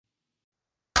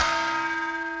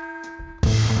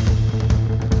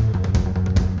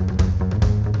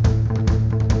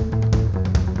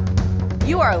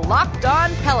are Locked On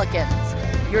Pelicans,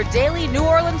 your daily New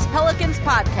Orleans Pelicans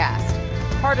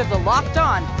podcast, part of the Locked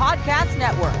On Podcast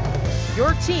Network,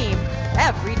 your team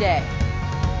every day.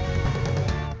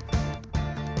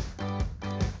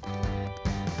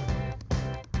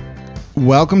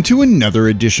 Welcome to another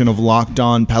edition of Locked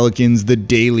On Pelicans, the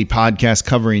daily podcast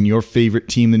covering your favorite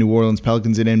team, the New Orleans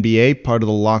Pelicans at NBA, part of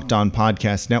the Locked On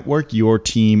Podcast Network, your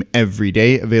team every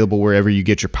day, available wherever you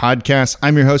get your podcasts.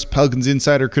 I'm your host, Pelicans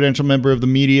Insider, credential member of the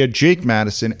media, Jake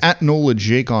Madison, at NOLA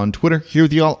Jake on Twitter, here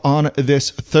with y'all on this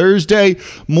Thursday.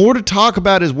 More to talk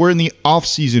about as we're in the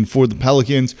offseason for the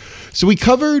Pelicans. So we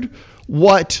covered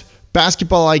what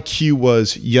basketball IQ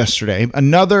was yesterday.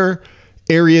 Another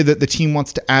area that the team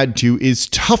wants to add to is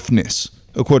toughness,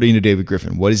 according to David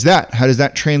Griffin. What is that? How does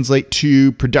that translate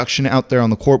to production out there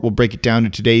on the court? We'll break it down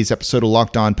in today's episode of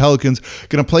Locked On Pelicans.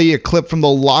 Going to play you a clip from the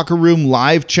locker room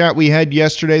live chat we had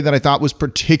yesterday that I thought was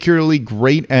particularly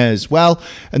great as well.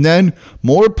 And then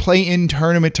more play-in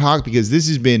tournament talk because this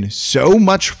has been so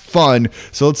much fun.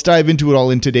 So let's dive into it all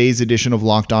in today's edition of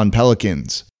Locked On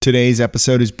Pelicans. Today's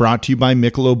episode is brought to you by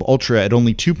Michelob Ultra. At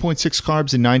only 2.6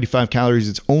 carbs and 95 calories,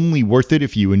 it's only worth it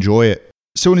if you enjoy it.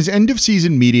 So in his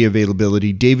end-of-season media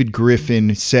availability, David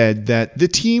Griffin said that the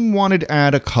team wanted to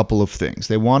add a couple of things.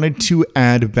 They wanted to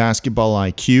add basketball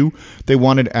IQ, they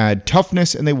wanted to add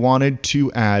toughness, and they wanted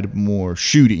to add more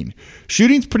shooting.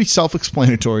 Shooting's pretty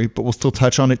self-explanatory, but we'll still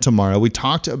touch on it tomorrow. We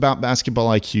talked about basketball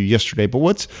IQ yesterday, but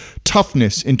what's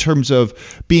toughness in terms of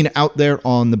being out there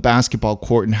on the basketball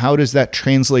court, and how does that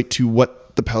translate to what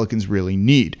the Pelicans really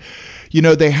need? You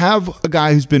know, they have a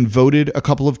guy who's been voted a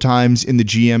couple of times in the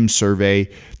GM survey,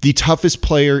 the toughest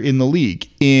player in the league,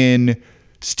 in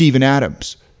Steven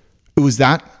Adams. Was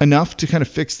that enough to kind of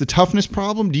fix the toughness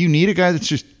problem? Do you need a guy that's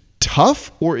just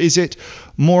tough, or is it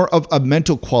more of a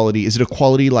mental quality? Is it a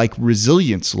quality like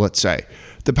resilience, let's say?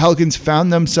 The Pelicans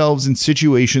found themselves in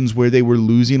situations where they were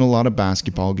losing a lot of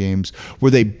basketball games,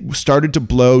 where they started to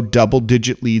blow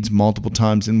double-digit leads multiple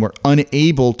times and were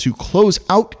unable to close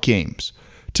out games.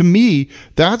 To me,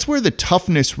 that's where the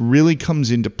toughness really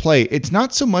comes into play. It's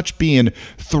not so much being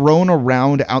thrown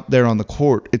around out there on the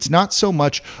court. It's not so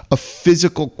much a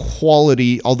physical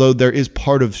quality, although there is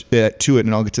part of it to it,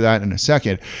 and I'll get to that in a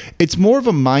second. It's more of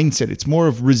a mindset. It's more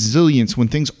of resilience. When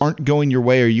things aren't going your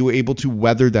way, are you able to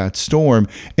weather that storm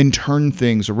and turn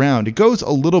things around? It goes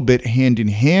a little bit hand in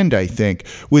hand, I think,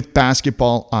 with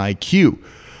basketball IQ.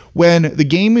 When the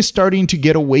game is starting to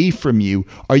get away from you,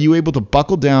 are you able to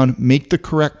buckle down, make the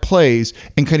correct plays,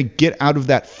 and kind of get out of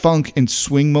that funk and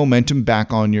swing momentum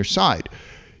back on your side?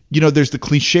 You know, there's the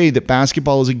cliche that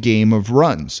basketball is a game of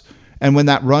runs. And when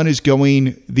that run is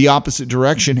going the opposite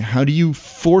direction, how do you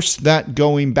force that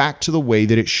going back to the way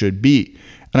that it should be?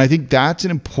 And I think that's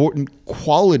an important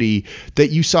quality that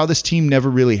you saw this team never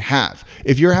really have.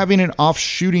 If you're having an off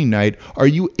shooting night, are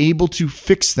you able to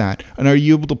fix that? And are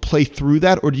you able to play through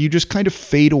that? Or do you just kind of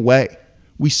fade away?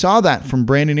 We saw that from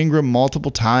Brandon Ingram multiple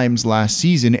times last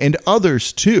season and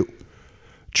others too.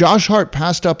 Josh Hart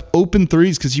passed up open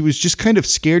threes because he was just kind of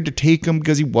scared to take them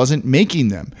because he wasn't making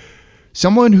them.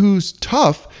 Someone who's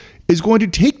tough is going to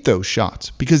take those shots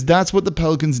because that's what the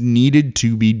Pelicans needed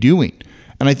to be doing.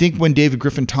 And I think when David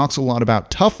Griffin talks a lot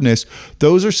about toughness,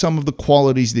 those are some of the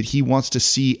qualities that he wants to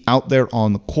see out there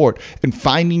on the court. And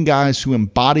finding guys who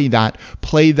embody that,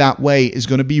 play that way, is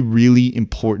going to be really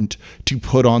important to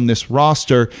put on this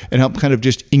roster and help kind of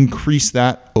just increase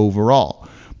that overall.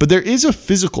 But there is a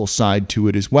physical side to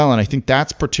it as well, and I think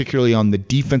that's particularly on the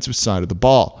defensive side of the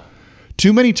ball.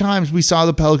 Too many times we saw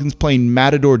the Pelicans playing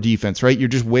matador defense, right? You're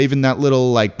just waving that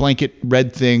little like blanket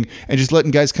red thing and just letting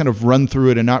guys kind of run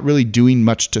through it and not really doing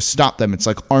much to stop them. It's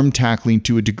like arm tackling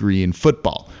to a degree in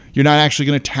football. You're not actually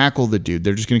going to tackle the dude.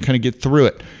 They're just going to kind of get through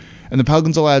it. And the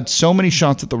Pelicans allowed so many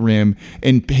shots at the rim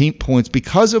and paint points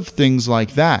because of things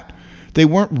like that. They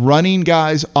weren't running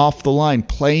guys off the line,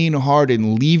 playing hard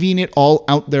and leaving it all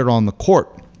out there on the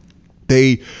court.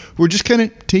 They were just kind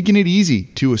of taking it easy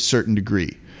to a certain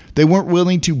degree. They weren't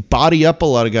willing to body up a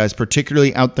lot of guys,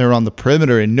 particularly out there on the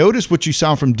perimeter. And notice what you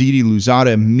saw from Didi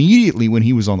Louzada immediately when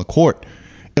he was on the court.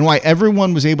 And why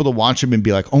everyone was able to watch him and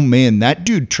be like, oh man, that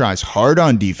dude tries hard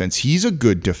on defense. He's a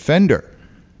good defender.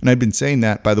 And I've been saying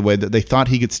that, by the way, that they thought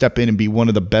he could step in and be one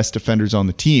of the best defenders on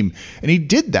the team. And he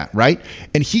did that, right?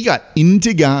 And he got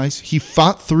into guys. He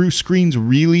fought through screens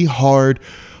really hard.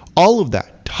 All of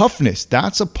that. Toughness,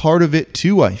 that's a part of it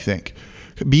too, I think.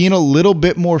 Being a little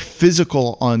bit more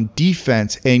physical on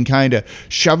defense and kind of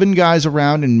shoving guys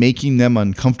around and making them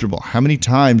uncomfortable. How many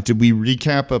times did we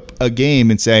recap a game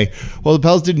and say, well, the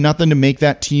Pels did nothing to make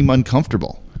that team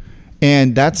uncomfortable?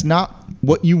 And that's not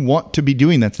what you want to be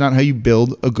doing. That's not how you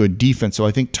build a good defense. So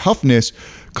I think toughness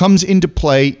comes into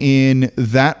play in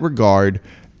that regard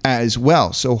as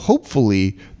well. So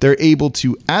hopefully they're able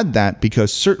to add that,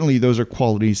 because certainly those are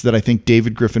qualities that I think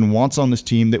David Griffin wants on this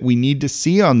team, that we need to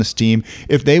see on this team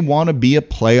if they want to be a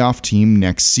playoff team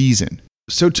next season.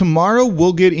 So tomorrow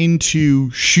we'll get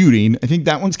into shooting. I think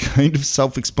that one's kind of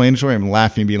self-explanatory. I'm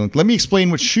laughing, being like, let me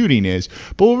explain what shooting is.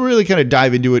 But we'll really kind of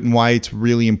dive into it and why it's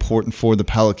really important for the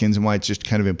Pelicans and why it's just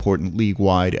kind of important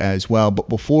league-wide as well. But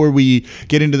before we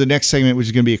get into the next segment, which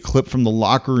is going to be a clip from the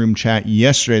locker room chat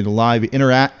yesterday, the live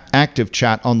interactive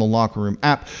chat on the Locker Room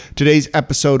app, today's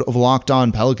episode of Locked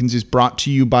On Pelicans is brought to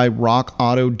you by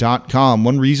rockauto.com.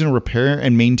 One reason to repair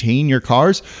and maintain your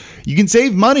cars: you can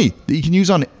save money that you can use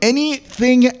on anything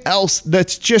else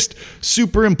that's just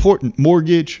super important.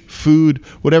 Mortgage, food,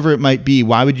 whatever it might be.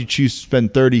 Why would you choose to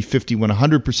spend 30, 50,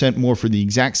 100% more for the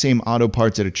exact same auto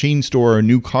parts at a chain store or a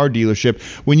new car dealership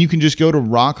when you can just go to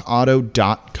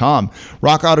rockauto.com?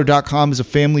 Rockauto.com is a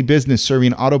family business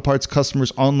serving auto parts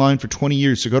customers online for 20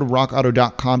 years. So go to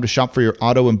rockauto.com to shop for your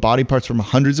auto and body parts from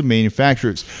hundreds of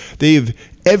manufacturers. They have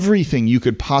everything you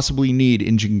could possibly need: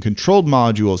 engine controlled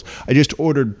modules. I just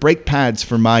ordered brake pads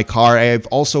for my car. I have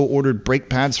also ordered brake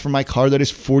pads for my car that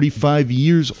is 45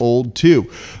 years old too.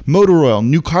 Motor oil,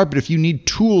 new carpet. If you need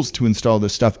tools to install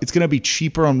this stuff, it's going to be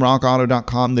cheaper on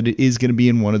rockauto.com than it is going to be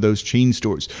in one of those chain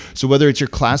stores. So whether it's your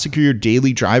classic or your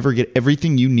daily driver, get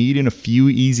everything you need in a few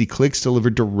easy clicks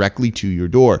delivered directly to your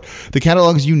door. The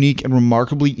catalog is unique and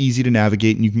remarkably easy to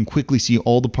navigate, and you can quickly see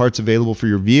all the parts available for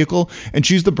your vehicle and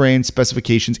choose the brand,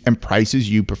 specifications, and prices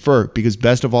you prefer, because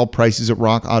best of all, prices at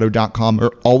rockauto.com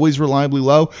are always reliably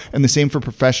low, and the same for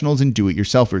professionals and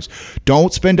do-it-yourselfers.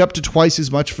 Don't spend up to twice as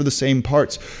much for the same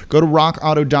parts. Go to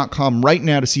rockauto.com right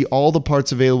now to see all the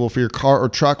parts available for your car or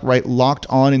truck. Write Locked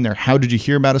On in their How Did You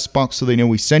Hear About Us box so they know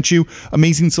we sent you.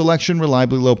 Amazing selection,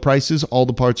 reliably low prices, all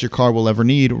the parts your car will ever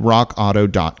need.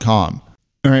 rockauto.com.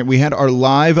 All right, we had our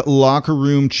live locker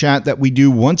room chat that we do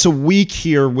once a week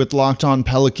here with Locked On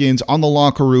Pelicans on the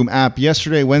Locker Room app.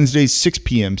 Yesterday, Wednesday, 6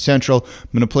 p.m. Central. I'm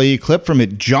going to play you a clip from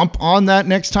it. Jump on that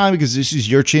next time, because this is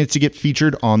your chance to get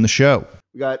featured on the show.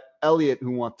 We got Elliot who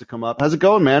wants to come up. How's it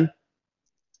going, man?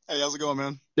 Hey, how's it going,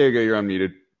 man? There you go. You're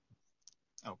unmuted.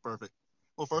 Oh, perfect.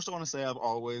 Well, first I want to say I've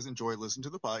always enjoyed listening to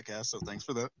the podcast, so thanks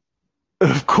for that.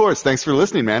 Of course. Thanks for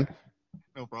listening, man.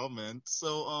 No problem, man.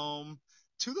 So,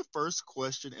 to the first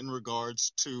question in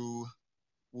regards to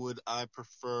would I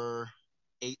prefer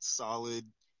 8 solid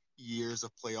years of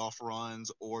playoff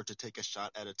runs or to take a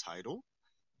shot at a title,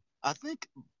 I think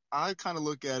I kind of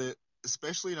look at it,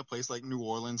 especially in a place like New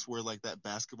Orleans, where like that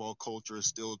basketball culture is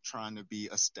still trying to be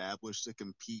established to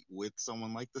compete with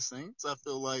someone like the Saints. I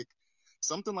feel like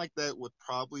something like that would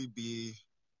probably be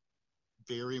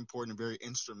very important and very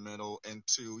instrumental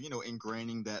into,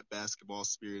 ingraining that basketball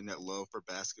spirit and that love for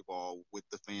basketball with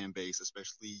the fan base,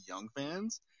 especially young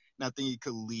fans. And I think it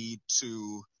could lead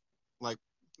to, like,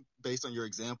 based on your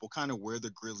example, kind of where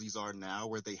the Grizzlies are now,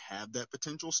 where they have that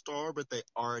potential star, but they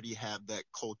already have that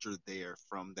culture there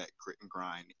from that grit and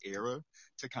grind era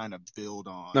to kind of build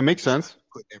on. That makes sense.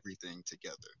 Put everything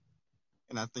together.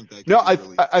 And I think that. No,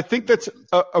 I think that's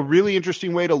a really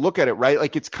interesting way to look at it, right?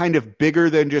 Like, it's kind of bigger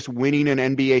than just winning an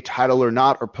NBA title or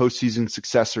not, or postseason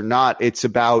success or not. It's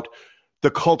about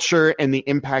the culture and the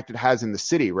impact it has in the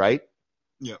city, right?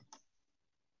 Yeah.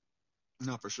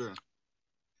 No, for sure.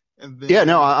 And then, yeah,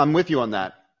 no, I'm with you on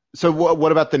that. So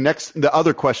what about the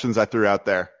other questions I threw out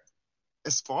there?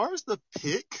 As far as the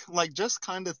pick, like, just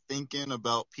kind of thinking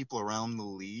about people around the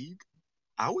league,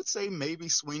 I would say maybe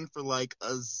swing for like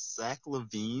a Zach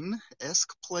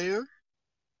LaVine-esque player.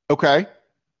 Okay.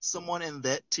 Someone in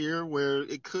that tier where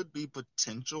it could be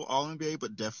potential All-NBA,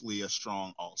 but definitely a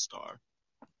strong All-Star.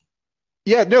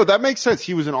 Yeah, no, that makes sense.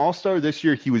 He was an all-star this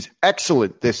year. He was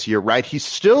excellent this year, right? He's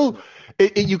still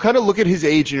you kind of look at his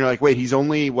age and you're like, wait, he's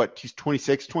only, he's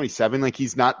 26, 27? Like,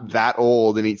 he's not that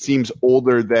old, and he seems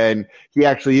older than he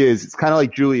actually is. It's kind of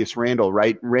like Julius Randle,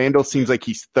 right? Randle seems like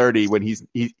he's 30 when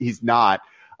he's not.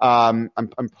 I'm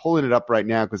pulling it up right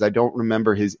now because I don't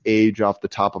remember his age off the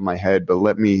top of my head, but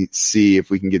let me see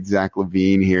if we can get Zach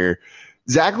LaVine here.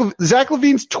 Zach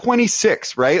LaVine's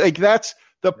 26, right? Like, that's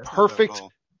perfect.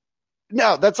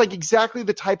 No, that's like exactly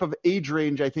the type of age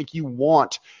range I think you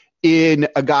want in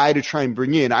a guy to try and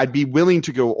bring in. I'd be willing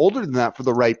to go older than that for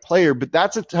the right player, but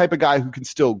that's a type of guy who can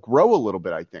still grow a little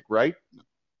bit, I think, right?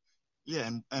 Yeah,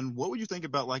 and what would you think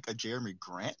about like a Jeremy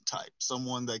Grant type?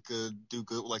 Someone that could do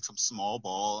good with like some small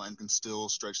ball and can still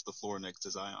stretch the floor next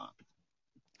to Zion.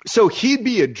 So he'd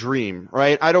be a dream,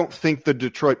 right? I don't think the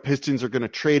Detroit Pistons are going to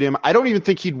trade him. I don't even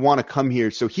think he'd want to come here.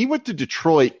 So he went to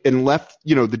Detroit and left,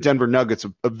 the Denver Nuggets,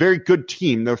 a very good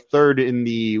team. They're third in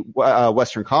the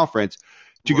Western Conference,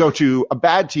 to go to a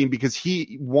bad team because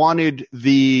he wanted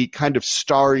the kind of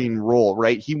starring role,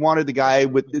 right? He wanted the guy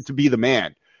to be the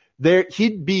man.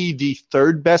 He'd be the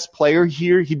third best player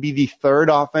here. He'd be the third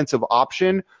offensive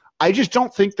option. I just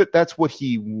don't think that that's what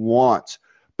he wants.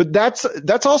 But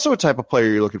that's also a type of player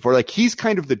you're looking for. Like, he's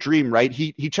kind of the dream, right?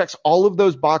 He checks all of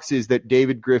those boxes that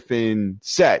David Griffin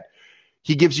said.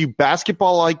 He gives you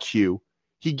basketball IQ,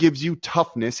 he gives you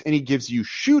toughness, and he gives you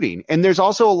shooting. And there's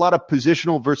also a lot of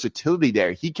positional versatility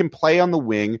there. He can play on the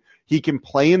wing, he can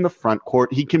play in the front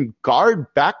court, he can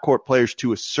guard backcourt players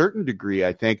to a certain degree,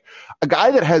 I think. A guy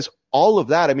that has all of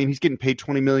that, I mean, he's getting paid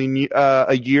 $20 million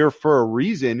a year for a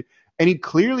reason. And he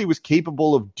clearly was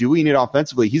capable of doing it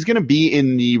offensively. He's going to be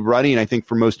in the running, I think,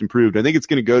 for most improved. I think it's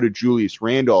going to go to Julius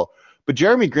Randle. But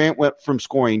Jeremy Grant went from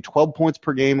scoring 12 points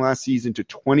per game last season to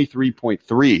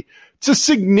 23.3. It's a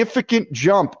significant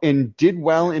jump and did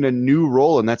well in a new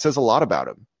role, and that says a lot about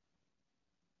him.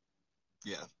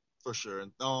 Yeah, for sure.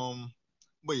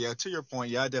 But yeah, to your point,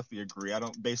 yeah, I definitely agree.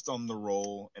 Based on the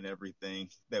role and everything,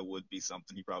 that would be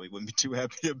something he probably wouldn't be too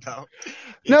happy about.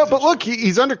 No, but look,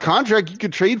 he's under contract. You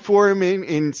could trade for him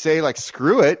and say, like,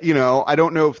 screw it. I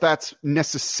don't know if that's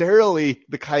necessarily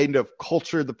the kind of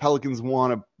culture the Pelicans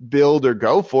want to build or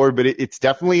go for, but it's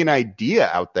definitely an idea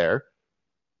out there.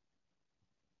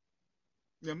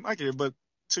 Yeah, I get it. But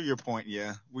to your point,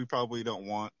 yeah, we probably don't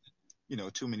want,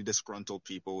 too many disgruntled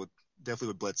people. Definitely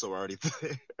with Bledsoe already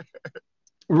there.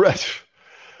 Right.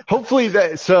 Hopefully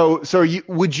that. So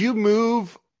would you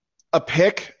move a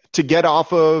pick to get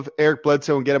off of Eric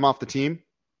Bledsoe and get him off the team?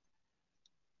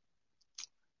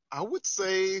 I would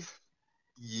say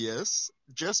yes,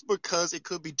 just because it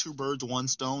could be two birds, one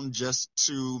stone, just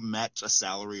to match a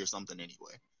salary or something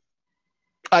anyway.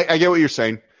 I get what you're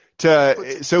saying.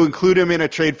 So include him in a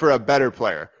trade for a better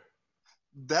player.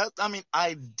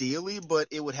 Ideally, but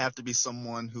it would have to be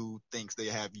someone who thinks they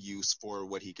have use for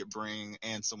what he could bring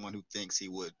and someone who thinks he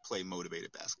would play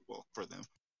motivated basketball for them.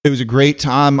 It was a great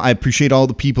time. I appreciate all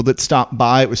the people that stopped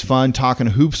by. It was fun talking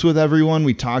hoops with everyone.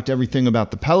 We talked everything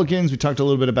about the Pelicans. We talked a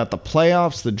little bit about the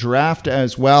playoffs, the draft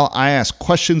as well. I asked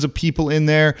questions of people in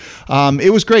there.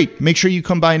 It was great. Make sure you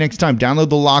come by next time. Download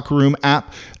the Locker Room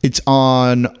app. It's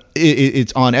on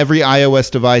every iOS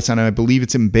device, and I believe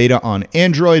it's in beta on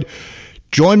Android.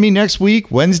 Join me next week,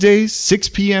 Wednesdays, 6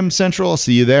 p.m. Central. I'll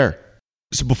see you there.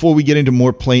 So before we get into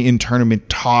more play-in tournament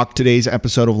talk, today's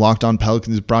episode of Locked On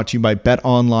Pelicans is brought to you by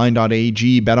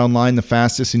betonline.ag. BetOnline, the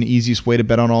fastest and easiest way to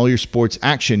bet on all your sports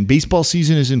action. Baseball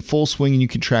season is in full swing, and you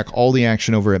can track all the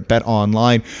action over at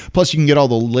BetOnline. Plus, you can get all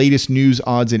the latest news,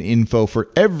 odds, and info for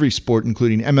every sport,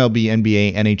 including MLB,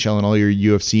 NBA, NHL, and all your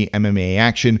UFC, MMA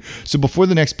action. So before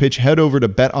the next pitch, head over to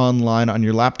BetOnline on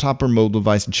your laptop or mobile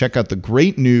device and check out the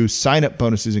great news, sign-up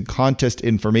bonuses, and contest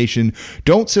information.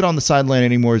 Don't sit on the sideline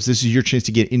anymore, as this is your chance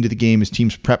to get into the game as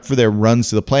teams prep for their runs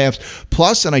to the playoffs.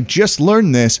 Plus, and I just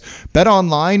learned this,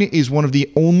 BetOnline is one of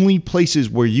the only places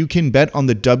where you can bet on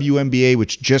the WNBA,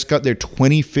 which just got their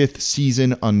 25th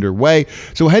season underway.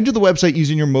 So head to the website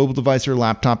using your mobile device or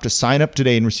laptop to sign up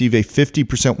today and receive a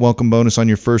 50% welcome bonus on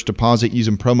your first deposit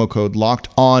using promo code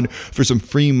LOCKEDON for some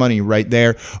free money right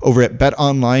there over at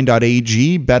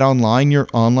betonline.ag. BetOnline, your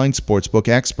online sportsbook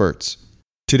experts.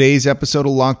 Today's episode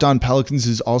of Locked On Pelicans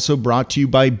is also brought to you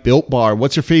by Built Bar.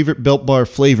 What's your favorite Built Bar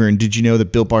flavor? And did you know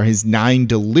that Built Bar has 9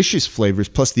 delicious flavors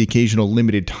plus the occasional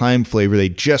limited time flavor they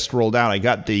just rolled out? I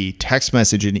got the text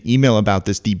message and email about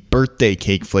this, the birthday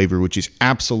cake flavor, which is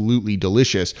absolutely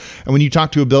delicious. And when you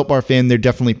talk to a Built Bar fan, they're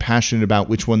definitely passionate about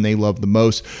which one they love the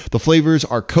most. The flavors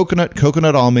are coconut,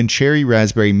 coconut almond, cherry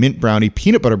raspberry, mint brownie,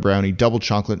 peanut butter brownie, double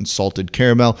chocolate, and salted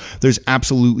caramel. There's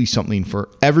absolutely something for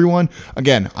everyone.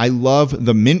 Again, I love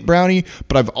the mint brownie,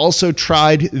 but I've also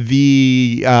tried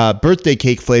the birthday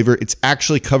cake flavor. It's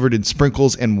actually covered in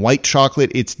sprinkles and white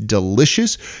chocolate. It's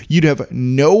delicious. You'd have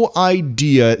no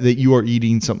idea that you are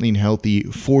eating something healthy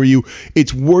for you.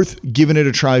 It's worth giving it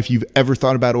a try if you've ever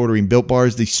thought about ordering Built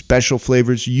Bars. The special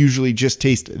flavors usually just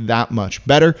taste that much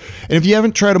better. And if you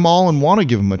haven't tried them all and want to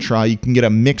give them a try, you can get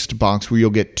a mixed box where you'll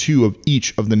get 2 of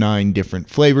each of the 9 different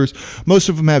flavors. Most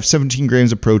of them have 17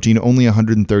 grams of protein, only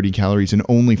 130 calories, and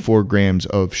only 4 grams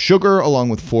of sugar, along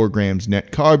with 4 grams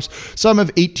net carbs. Some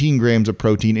have 18 grams of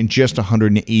protein and just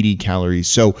 180 calories.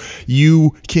 So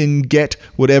you can get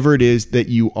whatever it is that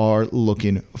you are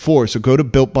looking for. So go to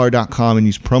BuiltBar.com and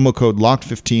use promo code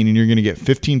LOCKED15 and you're going to get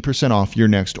 15% off your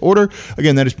next order.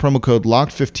 Again, that is promo code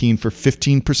LOCKED15 for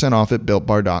 15% off at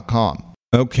BuiltBar.com.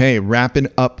 Okay, wrapping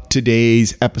up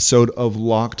today's episode of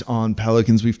Locked On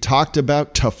Pelicans. We've talked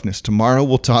about toughness. Tomorrow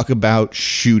we'll talk about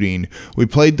shooting. We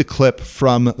played the clip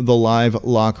from the live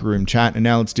locker room chat, and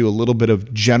now let's do a little bit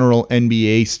of general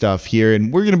NBA stuff here.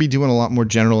 And we're going to be doing a lot more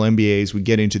general NBA as we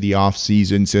get into the off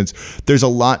season, since there's a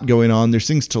lot going on. There's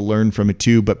things to learn from it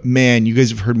too. But man, you guys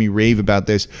have heard me rave about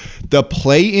this. The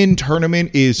play-in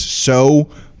tournament is so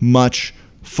much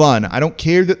fun. I don't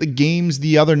care that the games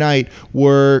the other night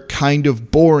were kind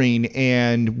of boring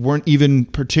and weren't even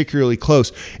particularly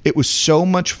close. It was so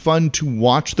much fun to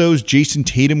watch those. Jason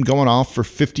Tatum going off for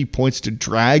 50 points to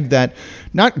drag that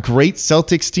not great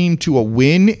Celtics team to a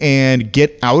win and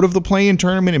get out of the play-in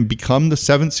tournament and become the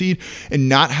 7th seed and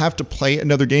not have to play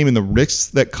another game and the risks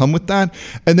that come with that.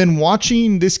 And then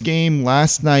watching this game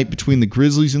last night between the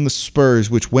Grizzlies and the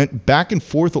Spurs, which went back and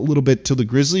forth a little bit till the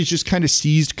Grizzlies just kind of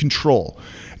seized control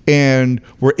and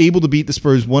were able to beat the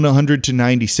Spurs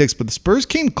 100-96, but the Spurs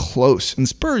came close, and the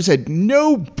Spurs had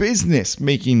no business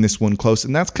making this one close,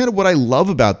 and that's kind of what I love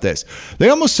about this. They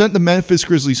almost sent the Memphis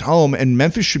Grizzlies home, and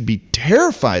Memphis should be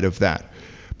terrified of that.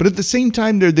 But at the same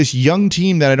time, they're this young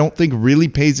team that I don't think really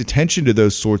pays attention to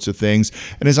those sorts of things.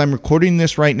 And as I'm recording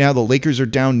this right now, the Lakers are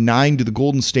down 9 to the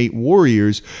Golden State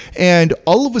Warriors. And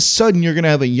all of a sudden, you're going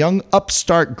to have a young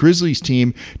upstart Grizzlies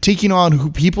team taking on who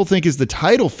people think is the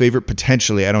title favorite,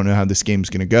 potentially. I don't know how this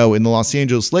game's going to go, in the Los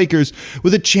Angeles Lakers,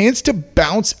 with a chance to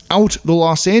bounce out the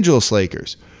Los Angeles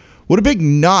Lakers. What a big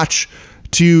notch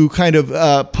to kind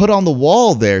of put on the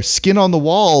wall there, skin on the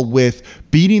wall, with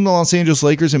beating the Los Angeles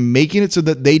Lakers and making it so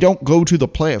that they don't go to the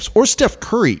playoffs, or Steph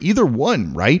Curry, either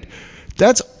one, right?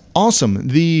 That's awesome.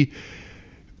 The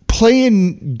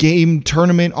play-in game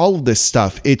tournament, all of this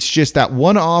stuff, it's just that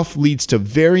one-off leads to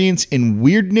variance and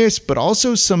weirdness, but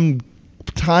also some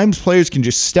times players can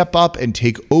just step up and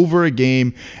take over a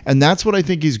game, and that's what I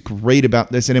think is great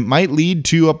about this, and it might lead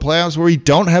to a playoffs where we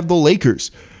don't have the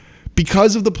Lakers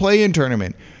because of the play-in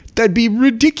tournament. That'd be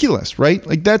ridiculous, right?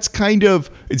 Like, that's kind of,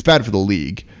 it's bad for the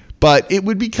league, but it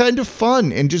would be kind of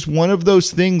fun, and just one of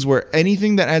those things where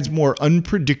anything that adds more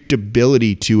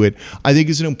unpredictability to it, I think,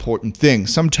 is an important thing.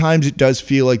 Sometimes it does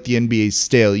feel like the NBA is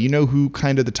stale. You know who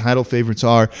kind of the title favorites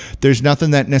are. There's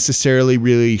nothing that necessarily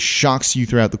really shocks you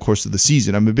throughout the course of the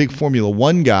season. I'm a big Formula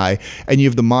One guy, and you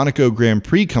have the Monaco Grand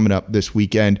Prix coming up this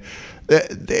weekend.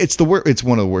 It's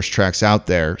one of the worst tracks out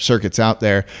there, circuits out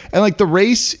there. And like, the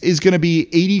race is going to be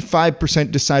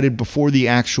 85% decided before the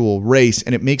actual race,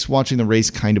 and it makes watching the race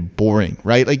kind of boring,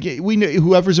 right? Like, we know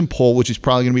whoever's in pole, which is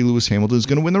probably going to be Lewis Hamilton, is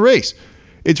going to win the race.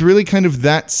 It's really kind of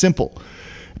that simple.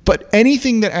 But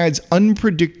anything that adds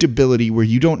unpredictability, where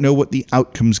you don't know what the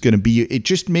outcome's going to be, it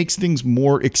just makes things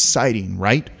more exciting,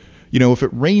 right? You know, if it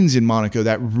rains in Monaco,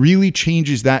 that really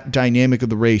changes that dynamic of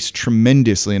the race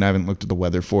tremendously, and I haven't looked at the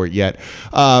weather for it yet.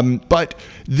 But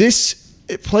this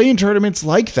play-in tournament's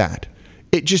like that.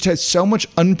 It just has so much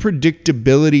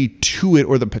unpredictability to it,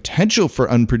 or the potential for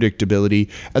unpredictability,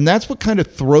 and that's what kind of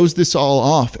throws this all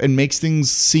off and makes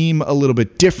things seem a little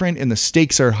bit different, and the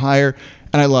stakes are higher.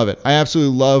 And I love it. I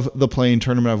absolutely love the play-in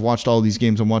tournament. I've watched all of these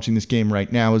games. I'm watching this game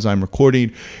right now as I'm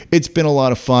recording. It's been a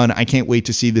lot of fun. I can't wait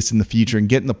to see this in the future and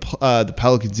getting the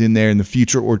Pelicans in there in the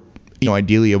future, or, you know,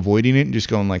 ideally avoiding it and just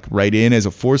going like right in as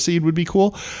a 4 seed would be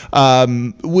cool.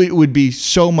 Would be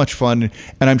so much fun.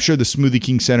 And I'm sure the Smoothie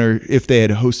King Center, if they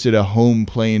had hosted a home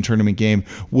play-in tournament game,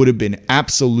 would have been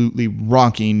absolutely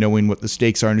rocking, knowing what the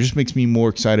stakes are. And it just makes me more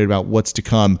excited about what's to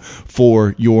come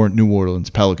for your New Orleans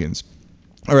Pelicans.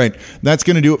 All right, that's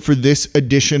going to do it for this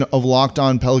edition of Locked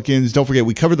On Pelicans. Don't forget,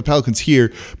 we covered the Pelicans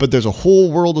here, but there's a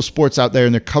whole world of sports out there,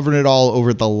 and they're covering it all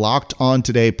over the Locked On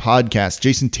Today podcast.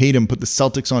 Jason Tatum put the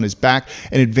Celtics on his back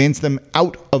and advanced them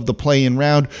out of the play-in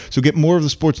round. So get more of the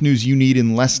sports news you need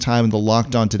in less time in the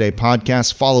Locked On Today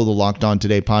podcast. Follow the Locked On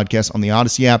Today podcast on the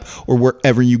Odyssey app or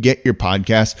wherever you get your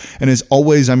podcasts. And as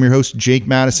always, I'm your host, Jake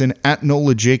Madison, at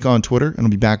NOLA Jake on Twitter, and I'll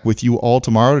be back with you all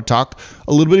tomorrow to talk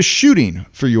a little bit of shooting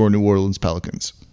for your New Orleans Pelicans.